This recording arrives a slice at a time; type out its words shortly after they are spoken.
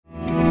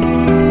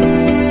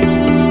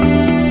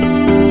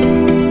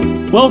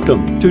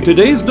Welcome to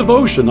today's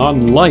devotion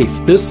on life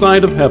this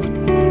side of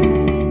heaven.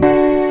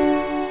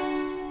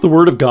 The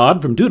Word of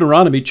God from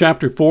Deuteronomy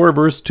chapter 4,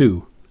 verse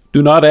 2.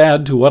 Do not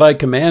add to what I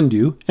command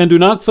you, and do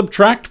not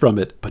subtract from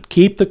it, but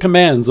keep the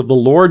commands of the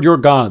Lord your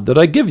God that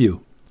I give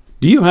you.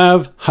 Do you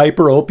have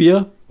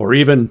hyperopia, or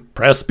even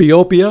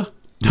presbyopia?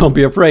 Don't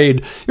be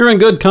afraid, you're in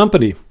good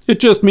company. It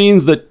just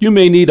means that you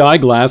may need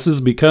eyeglasses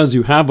because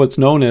you have what's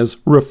known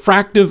as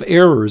refractive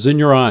errors in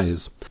your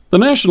eyes. The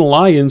National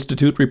Eye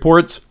Institute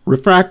reports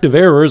refractive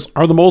errors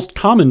are the most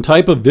common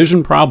type of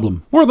vision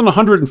problem. More than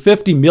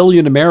 150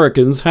 million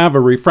Americans have a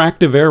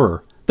refractive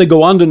error. They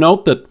go on to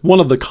note that one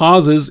of the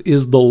causes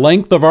is the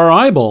length of our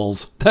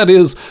eyeballs. That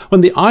is,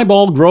 when the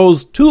eyeball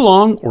grows too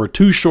long or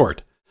too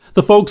short.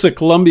 The folks at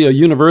Columbia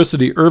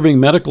University Irving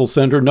Medical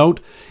Center note,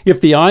 if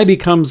the eye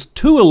becomes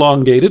too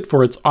elongated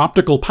for its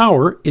optical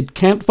power, it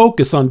can't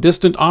focus on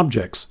distant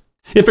objects.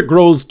 If it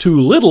grows too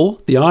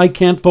little, the eye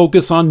can't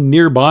focus on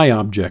nearby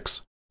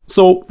objects.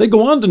 So they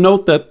go on to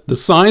note that the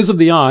size of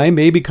the eye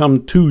may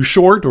become too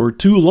short or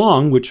too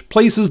long, which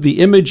places the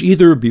image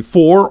either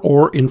before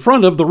or in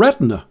front of the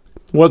retina.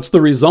 What's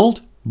the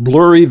result?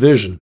 Blurry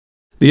vision.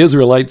 The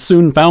Israelites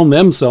soon found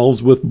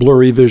themselves with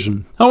blurry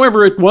vision.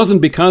 However, it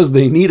wasn't because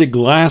they needed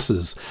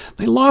glasses.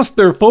 They lost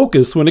their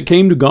focus when it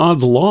came to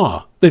God's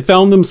law. They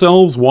found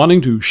themselves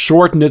wanting to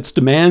shorten its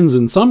demands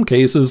in some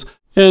cases,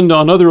 and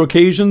on other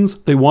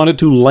occasions, they wanted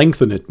to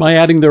lengthen it by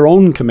adding their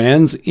own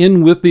commands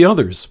in with the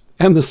others.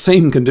 And the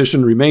same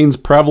condition remains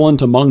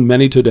prevalent among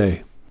many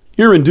today.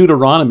 Here in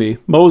Deuteronomy,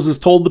 Moses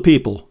told the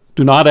people,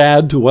 do not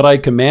add to what I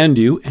command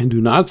you, and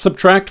do not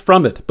subtract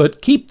from it,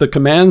 but keep the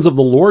commands of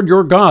the Lord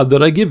your God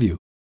that I give you.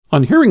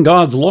 On hearing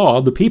God's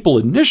law, the people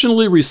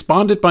initially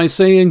responded by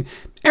saying,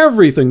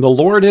 everything the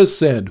Lord has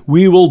said,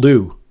 we will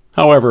do.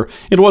 However,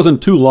 it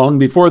wasn't too long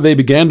before they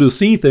began to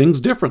see things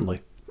differently.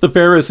 The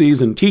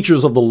Pharisees and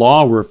teachers of the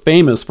law were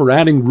famous for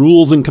adding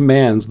rules and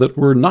commands that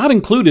were not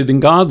included in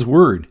God's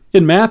word.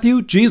 In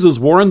Matthew, Jesus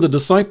warned the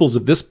disciples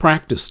of this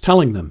practice,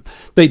 telling them,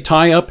 they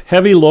tie up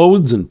heavy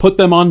loads and put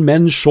them on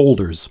men's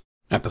shoulders.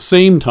 At the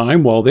same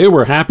time, while they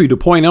were happy to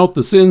point out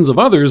the sins of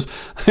others,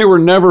 they were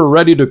never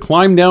ready to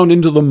climb down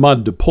into the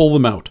mud to pull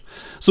them out.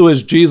 So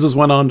as Jesus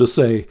went on to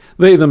say,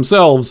 they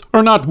themselves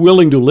are not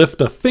willing to lift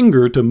a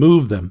finger to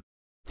move them.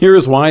 Here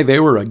is why they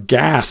were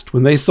aghast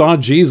when they saw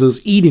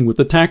Jesus eating with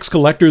the tax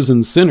collectors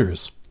and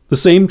sinners. The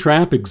same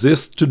trap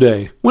exists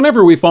today.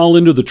 Whenever we fall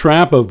into the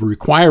trap of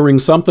requiring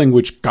something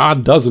which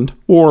God doesn't,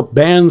 or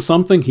ban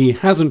something He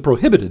hasn't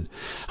prohibited.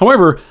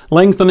 However,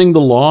 lengthening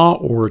the law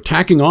or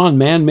tacking on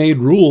man-made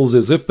rules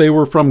as if they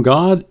were from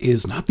God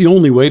is not the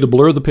only way to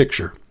blur the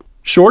picture.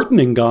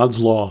 Shortening God's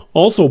law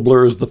also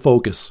blurs the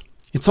focus.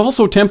 It's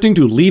also tempting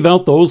to leave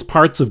out those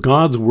parts of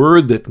God's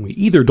word that we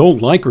either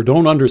don't like or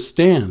don't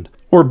understand.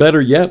 Or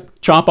better yet,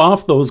 chop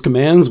off those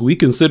commands we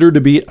consider to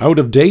be out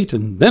of date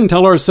and then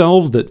tell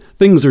ourselves that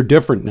things are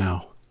different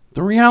now.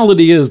 The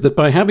reality is that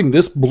by having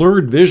this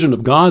blurred vision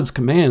of God's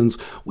commands,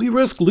 we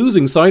risk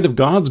losing sight of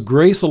God's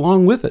grace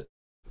along with it.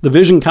 The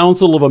Vision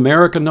Council of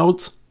America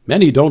notes,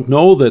 many don't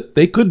know that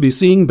they could be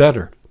seeing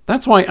better.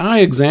 That's why eye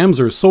exams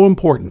are so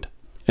important.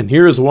 And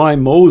here is why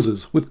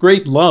Moses, with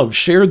great love,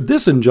 shared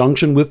this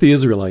injunction with the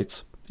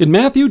Israelites. In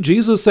Matthew,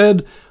 Jesus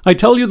said, I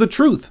tell you the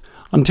truth.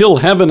 Until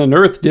heaven and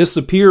earth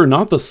disappear,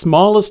 not the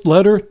smallest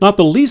letter, not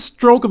the least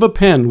stroke of a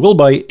pen will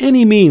by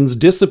any means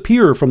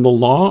disappear from the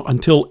law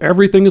until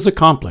everything is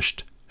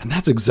accomplished. And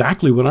that's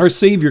exactly what our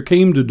Savior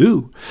came to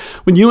do.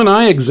 When you and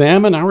I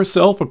examine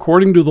ourselves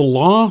according to the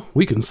law,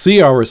 we can see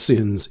our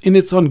sins in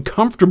its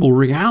uncomfortable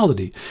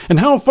reality, and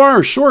how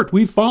far short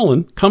we've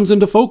fallen comes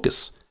into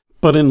focus.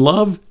 But in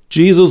love,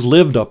 Jesus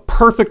lived a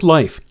perfect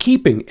life,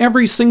 keeping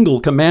every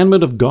single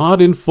commandment of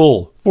God in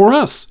full, for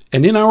us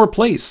and in our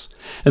place.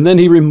 And then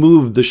He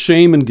removed the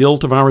shame and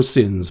guilt of our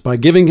sins by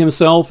giving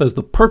Himself as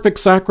the perfect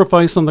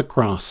sacrifice on the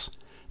cross.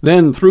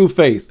 Then, through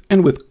faith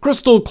and with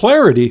crystal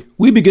clarity,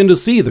 we begin to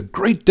see the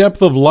great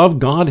depth of love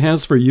God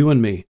has for you and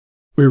me.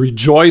 We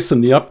rejoice in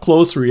the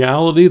up-close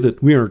reality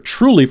that we are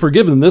truly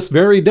forgiven this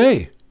very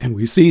day, and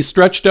we see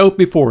stretched out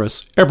before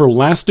us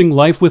everlasting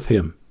life with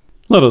Him.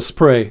 Let us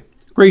pray.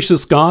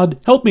 Gracious God,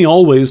 help me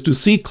always to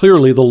see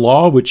clearly the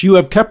law which you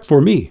have kept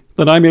for me,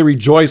 that I may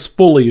rejoice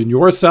fully in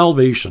your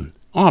salvation.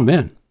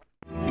 Amen.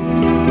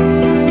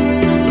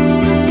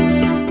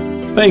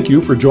 Thank you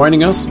for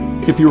joining us.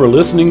 If you are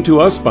listening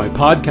to us by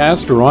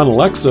podcast or on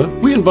Alexa,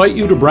 we invite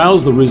you to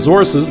browse the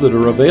resources that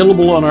are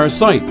available on our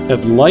site at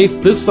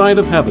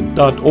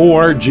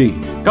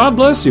lifethissideofheaven.org. God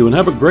bless you and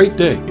have a great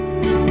day.